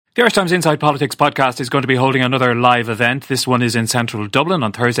The Irish Times Inside Politics podcast is going to be holding another live event. This one is in central Dublin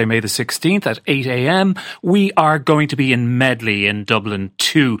on Thursday, May the 16th at 8 a.m. We are going to be in Medley in Dublin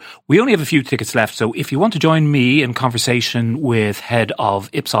too. We only have a few tickets left, so if you want to join me in conversation with head of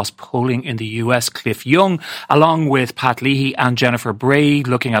Ipsos polling in the US, Cliff Young, along with Pat Leahy and Jennifer Bray,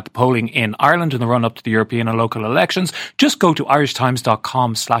 looking at the polling in Ireland in the run-up to the European and local elections, just go to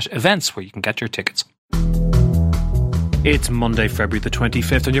irishtimes.com/events where you can get your tickets. It's Monday, February the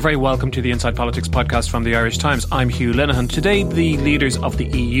 25th, and you're very welcome to the Inside Politics podcast from the Irish Times. I'm Hugh Linehan. Today, the leaders of the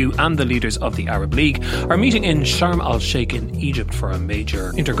EU and the leaders of the Arab League are meeting in Sharm el-Sheikh in Egypt for a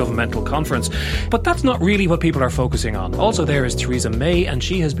major intergovernmental conference. But that's not really what people are focusing on. Also there is Theresa May, and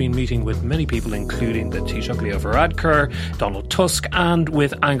she has been meeting with many people, including the Taoiseach Leo Varadkar, Donald Tusk, and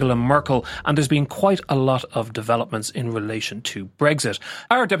with Angela Merkel. And there's been quite a lot of developments in relation to Brexit.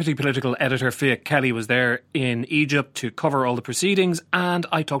 Our deputy political editor, Fia Kelly, was there in Egypt to cover all the proceedings, and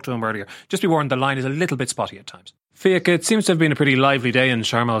I talked to him earlier. Just be warned, the line is a little bit spotty at times. Fiach, it seems to have been a pretty lively day in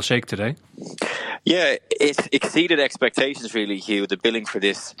Sharm el-Sheikh today. Yeah, it exceeded expectations really, Hugh, the billing for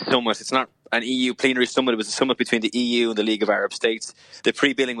this summit. It's not an EU plenary summit, it was a summit between the EU and the League of Arab States. The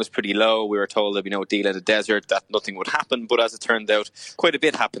pre-billing was pretty low. We were told there'd be no deal in the desert, that nothing would happen, but as it turned out, quite a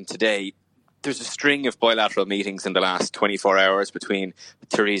bit happened today. There's a string of bilateral meetings in the last 24 hours between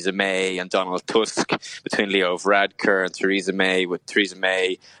Theresa May and Donald Tusk, between Leo Varadkar and Theresa May, with Theresa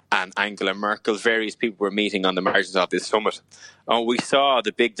May and Angela Merkel. Various people were meeting on the margins of this summit. We saw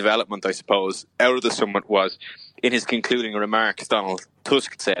the big development, I suppose, out of the summit was, in his concluding remarks, Donald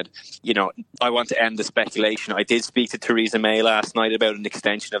Tusk said, I want to end the speculation. I did speak to Theresa May last night about an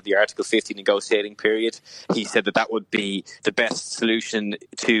extension of the Article 50 negotiating period. He said that would be the best solution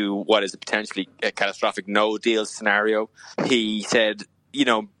to what is a potentially catastrophic no-deal scenario. He said,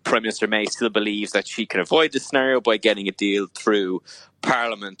 Prime Minister May still believes that she can avoid this scenario by getting a deal through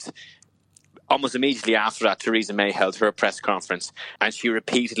Parliament. Almost immediately after that, Theresa May held her press conference and she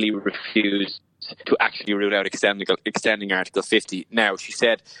repeatedly refused to actually rule out extending Article 50. Now, she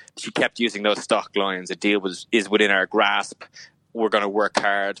said she kept using those stock lines. A deal is within our grasp. We're going to work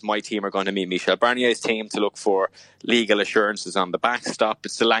hard. My team are going to meet Michel Barnier's team to look for legal assurances on the backstop.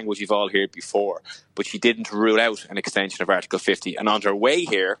 It's the language you've all heard before. But she didn't rule out an extension of Article 50. And on her way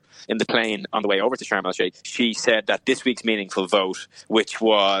here, in the plane on the way over to Sharm el-Sheikh, she said that this week's meaningful vote, which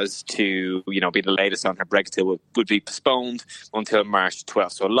was to be the latest on her Brexit deal, would be postponed until March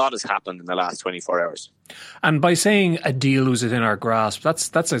 12th. So a lot has happened in the last 24 hours. And by saying a deal was within our grasp,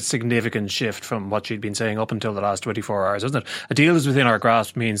 that's a significant shift from what she'd been saying up until the last 24 hours, isn't it? A deal is within our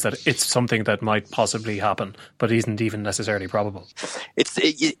grasp means that it's something that might possibly happen, but isn't even necessarily probable. It's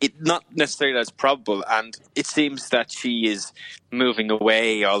not necessarily as probable, and it seems that she is moving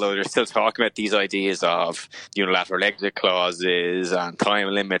away, although they're still talking about these ideas of unilateral exit clauses and time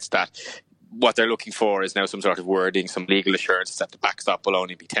limits, that what they're looking for is now some sort of wording, some legal assurances that the backstop will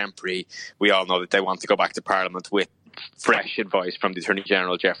only be temporary. We all know that they want to go back to Parliament with fresh advice from the Attorney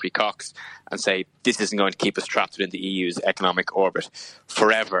General, Geoffrey Cox, and say this isn't going to keep us trapped within the EU's economic orbit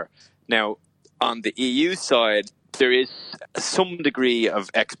forever. Now, on the EU side, there is some degree of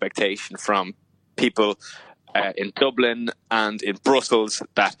expectation from people in Dublin and in Brussels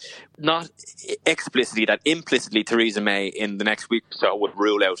that not explicitly, that implicitly Theresa May in the next week or so would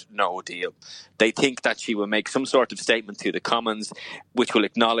rule out no deal. They think that she will make some sort of statement to the Commons which will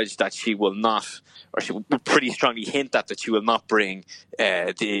acknowledge that she will not, or she will pretty strongly hint that she will not bring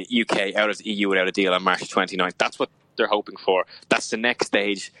the UK out of the EU without a deal on March 29th. That's what they're hoping for. That's the next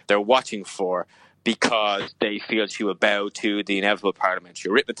stage they're watching for, because they feel she will bow to the inevitable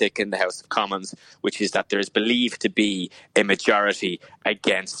parliamentary arithmetic in the House of Commons, which is that there is believed to be a majority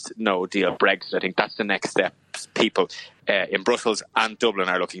against no-deal Brexit. I think that's the next step people in Brussels and Dublin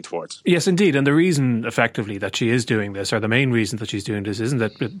are looking towards. Yes, indeed. And the reason, effectively, that she is doing this, or the main reason that she's doing this, isn't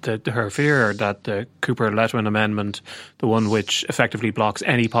that her fear that the Cooper-Letwin amendment, the one which effectively blocks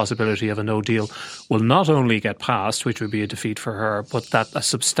any possibility of a no-deal, will not only get passed, which would be a defeat for her, but that a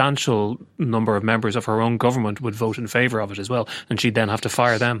substantial number of members of her own government would vote in favour of it as well, and she'd then have to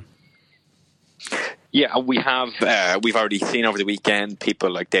fire them. Yeah, we've already seen over the weekend people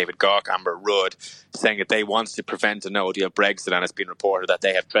like David Gauke, Amber Rudd, saying that they want to prevent a no-deal Brexit, and it's been reported that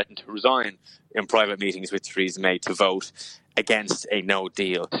they have threatened to resign in private meetings with Theresa May to vote against a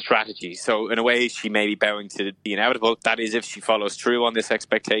no-deal strategy. So in a way, she may be bowing to the inevitable. That is, if she follows through on this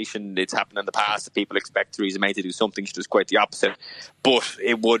expectation. It's happened in the past that people expect Theresa May to do something. She does quite the opposite. But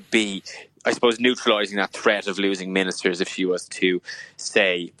it would be I suppose, neutralising that threat of losing ministers if she was to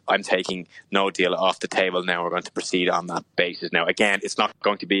say, I'm taking no deal off the table now, we're going to proceed on that basis. Now, again, it's not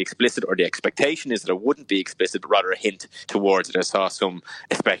going to be explicit, or the expectation is that it wouldn't be explicit, but rather a hint towards it. I saw some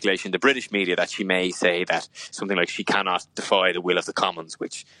speculation in the British media that she may say that something like she cannot defy the will of the Commons,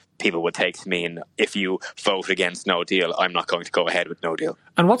 which people would take to mean, if you vote against no deal, I'm not going to go ahead with no deal.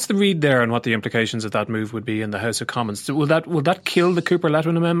 And what's the read there, and what the implications of that move would be in the House of Commons? Will that kill the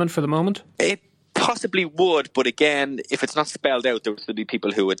Cooper-Letwin amendment for the moment? It possibly would, but again, if it's not spelled out, there will still be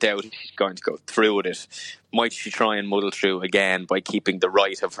people who would doubt if she's going to go through with it. Might she try and muddle through again by keeping the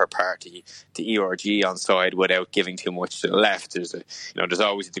right of her party, the ERG, on side without giving too much to the left? There's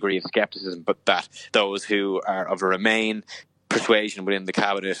always a degree of scepticism, but that those who are of a Remain persuasion within the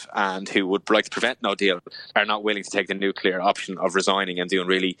cabinet and who would like to prevent no deal are not willing to take the nuclear option of resigning and doing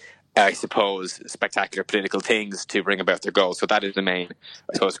really, I suppose, spectacular political things to bring about their goals. So that is the main,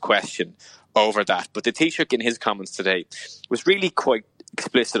 I suppose, question over that. But the Taoiseach, in his comments today, was really quite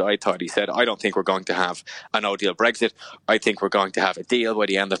explicit, I thought. He said, I don't think we're going to have a no-deal Brexit. I think we're going to have a deal by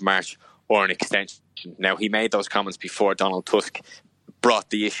the end of March or an extension. Now, he made those comments before Donald Tusk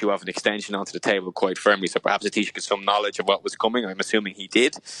brought the issue of an extension onto the table quite firmly, so perhaps the Taoiseach had some knowledge of what was coming. I'm assuming he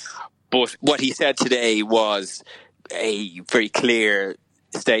did. But what he said today was a very clear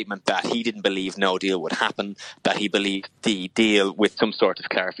statement that he didn't believe no deal would happen, that he believed the deal with some sort of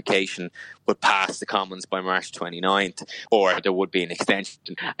clarification would pass the Commons by March 29th, or there would be an extension.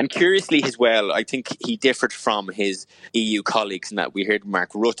 And curiously as well, I think he differed from his EU colleagues in that we heard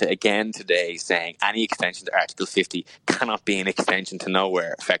Mark Rutte again today saying any extension to Article 50 cannot be an extension to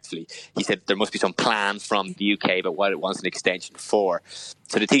nowhere, effectively. He said there must be some plan from the UK about what it wants an extension for.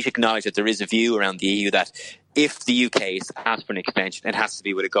 So the Taoiseach acknowledged that there is a view around the EU that if the UK asks for an extension, it has to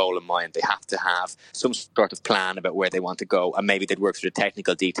be with a goal in mind. They have to have some sort of plan about where they want to go, and maybe they'd work through the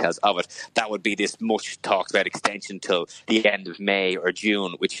technical details of it. That would be this much talked about extension till the end of May or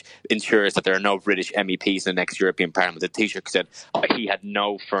June, which ensures that there are no British MEPs in the next European Parliament. The Taoiseach said he had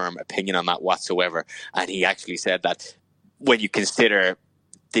no firm opinion on that whatsoever, and he actually said that when you consider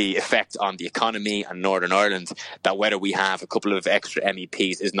the effect on the economy and Northern Ireland, that whether we have a couple of extra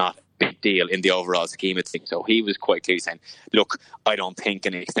MEPs is not a big deal in the overall scheme of things. So he was quite clearly saying, look, I don't think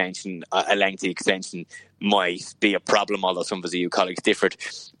an extension, a lengthy extension, might be a problem, although some of his EU colleagues differed.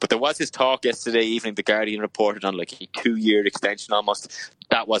 But there was this talk yesterday evening, The Guardian reported on like a 2-year extension almost.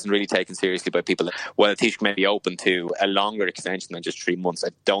 That wasn't really taken seriously by people. While the Taoiseach may be open to a longer extension than just 3 months, I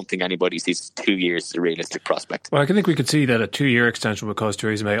don't think anybody sees 2 years as a realistic prospect. Well, I think we could see that a 2-year extension would cause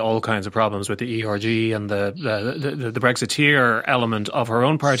Theresa May all kinds of problems with the ERG and the Brexiteer element of her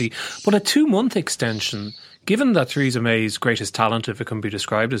own party. But a 2-month extension, given that Theresa May's greatest talent, if it can be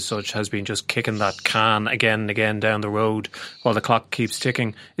described as such, has been just kicking that can again and again down the road while the clock keeps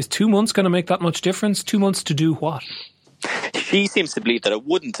ticking, is 2 months going to make that much difference? 2 months to do what? She seems to believe that it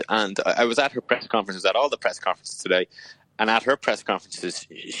wouldn't, and I was at her press conferences, at all the press conferences today, and at her press conferences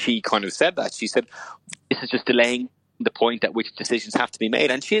she kind of said that. She said, this is just delaying the point at which decisions have to be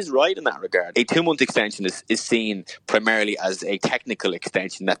made, and she is right in that regard. A 2-month extension is seen primarily as a technical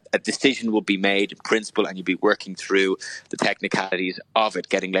extension, that a decision will be made in principle and you'll be working through the technicalities of it,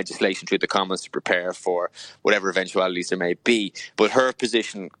 getting legislation through the Commons to prepare for whatever eventualities there may be. But her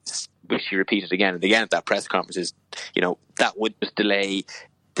position, which she repeated again and again at that press conference, is, that would just delay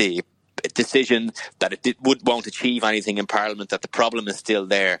the decision, that it won't achieve anything in Parliament, that the problem is still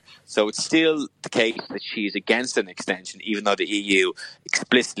there. So it's still the case that she's against an extension, even though the EU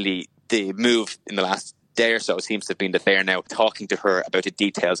explicitly, the move in the last day or so seems to have been that they are now talking to her about the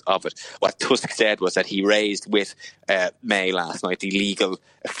details of it. What Tusk said was that he raised with May last night the legal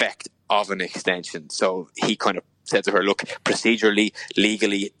effect of an extension. So he kind of said to her, look, procedurally,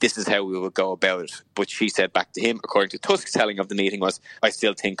 legally, this is how we will go about it. But she said back to him, according to Tusk's telling of the meeting, was, I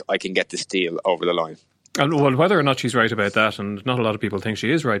still think I can get this deal over the line. Well, whether or not she's right about that, and not a lot of people think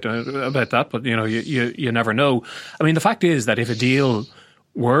she is right about that, but you never know. I mean, the fact is that if a deal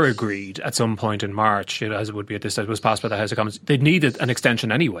were agreed at some point in March, as it would be at this stage, was passed by the House of Commons, they'd need an extension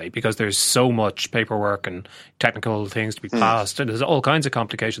anyway, because there's so much paperwork and technical things to be passed, and there's all kinds of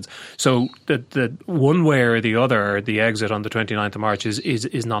complications. So the one way or the other, the exit on the 29th of March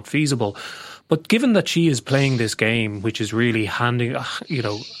is not feasible. But given that she is playing this game, which is really hanging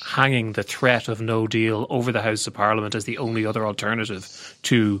the threat of no deal over the House of Parliament as the only other alternative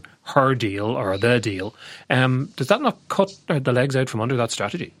to her deal or the deal, does that not cut the legs out from under that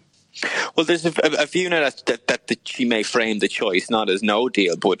strategy? Well, there's a view now that she may frame the choice not as no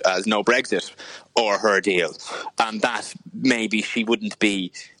deal, but as no Brexit or her deal. And that maybe she wouldn't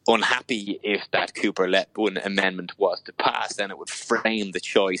be unhappy if that Cooper-Letwin amendment was to pass. Then it would frame the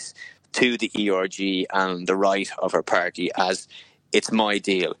choice to the ERG and the right of her party as it's my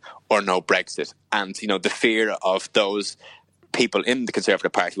deal or no Brexit. And, the fear of those people in the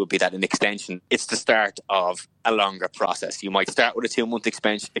Conservative Party would be that an extension, it's the start of a longer process. You might start with a 2-month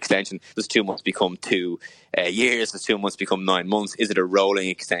extension. Does 2 months become 2 years? Does 2 months become 9 months? Is it a rolling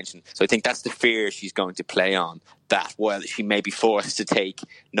extension? So I think that's the fear she's going to play on, that while she may be forced to take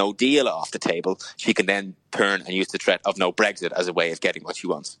no deal off the table, she can then turn and use the threat of no Brexit as a way of getting what she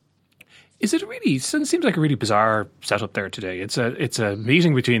wants. Is it really? It seems like a really bizarre setup there today. It's a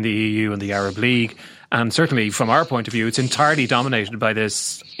meeting between the EU and the Arab League, and certainly from our point of view, it's entirely dominated by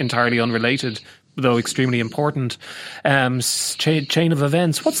this entirely unrelated, though extremely important, chain of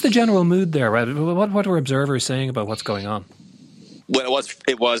events. What's the general mood there? What are observers saying about what's going on? Well,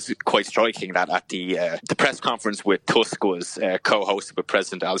 it was quite striking that at the press conference with Tusk was co-hosted with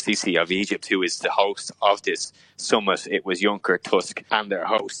President Al-Sisi of Egypt, who is the host of this summit. It was Juncker, Tusk and their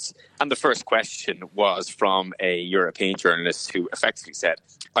hosts. And the first question was from a European journalist who effectively said,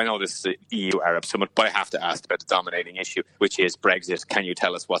 I know this is the EU-Arab summit, but I have to ask about the dominating issue, which is Brexit. Can you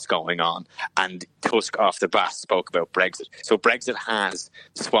tell us what's going on? And Tusk off the bat spoke about Brexit. So Brexit has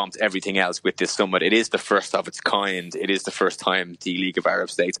swamped everything else with this summit. It is the first of its kind. It is the first time the League of Arab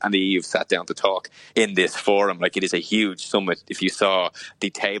States and the EU have sat down to talk in this forum. Like, it is a huge summit. If you saw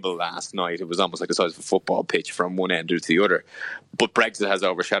the table last night, it was almost like the size of a football pitch from one end to the other. But Brexit has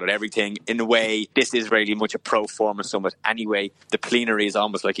overshadowed everything. In a way, this is really much a pro forma summit anyway. The plenary is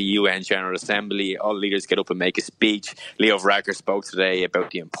almost like a UN General Assembly. All leaders get up and make a speech. Leo Varadkar spoke today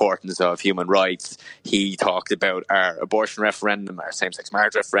about the importance of human rights. He talked about our abortion referendum, our same-sex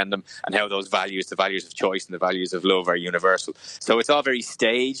marriage referendum, and how those values, the values of choice and the values of love, are universal. So it's all very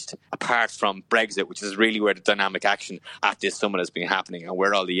staged, apart from Brexit, which is really where the dynamic action at this summit has been happening and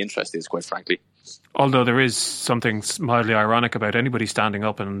where all the interest is, quite frankly. Although there is something mildly ironic about anybody standing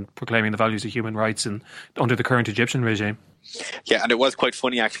up and proclaiming the values of human rights under the current Egyptian regime. Yeah, and it was quite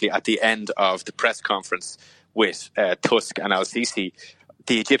funny actually at the end of the press conference with Tusk and Al-Sisi.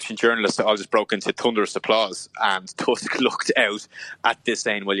 The Egyptian journalists all just broke into thunderous applause, and Tusk looked out at this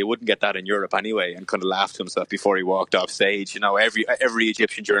saying, well, you wouldn't get that in Europe anyway, and kind of laughed to himself before he walked off stage. Every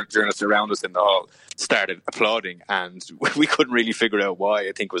Egyptian journalist around us in the hall started applauding, and we couldn't really figure out why.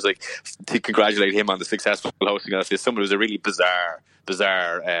 I think it was like to congratulate him on the successful hosting of this. Somebody was a really bizarre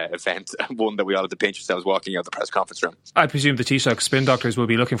event, one that we all had to pinch ourselves walking out the press conference room. I presume the Taoiseach spin doctors will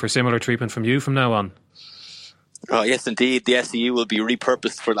be looking for similar treatment from you from now on. Oh, yes, indeed. The SEU will be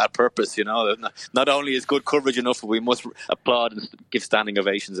repurposed for that purpose. Not only is good coverage enough, but we must applaud and give standing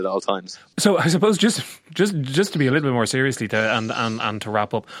ovations at all times. So I suppose just to be a little bit more seriously and to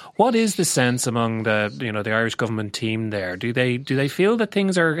wrap up, what is the sense among the Irish government team there? Do they feel that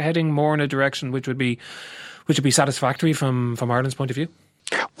things are heading more in a direction which would be satisfactory from Ireland's point of view?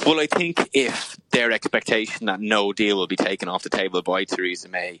 Well, I think if their expectation that no deal will be taken off the table by Theresa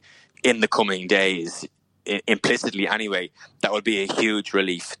May in the coming days, implicitly anyway, that would be a huge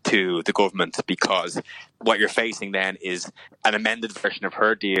relief to the government, because what you're facing then is an amended version of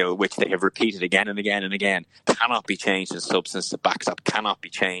her deal, which they have repeated again and again and again, cannot be changed in substance. The backstop cannot be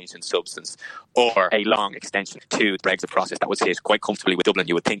changed in substance, or a long extension to the Brexit process that was hit quite comfortably with Dublin.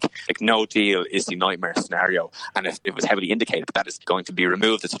 You would think like no deal is the nightmare scenario, and if it was heavily indicated that is going to be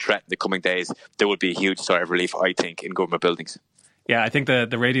removed as a threat in the coming days, there would be a huge sigh of relief, I think, in government buildings. Yeah, I think the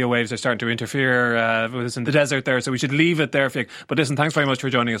radio waves are starting to interfere with us in the desert there, so we should leave it there, Fiach. But listen, thanks very much for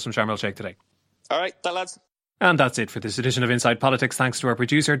joining us from Sharm el-Sheikh today. All right, that lads. And that's it for this edition of Inside Politics. Thanks to our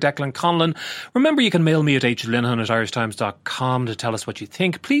producer, Declan Conlon. Remember, you can mail me at hlinehan@irishtimes.com to tell us what you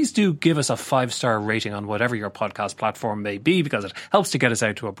think. Please do give us a 5-star rating on whatever your podcast platform may be, because it helps to get us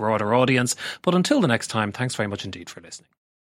out to a broader audience. But until the next time, thanks very much indeed for listening.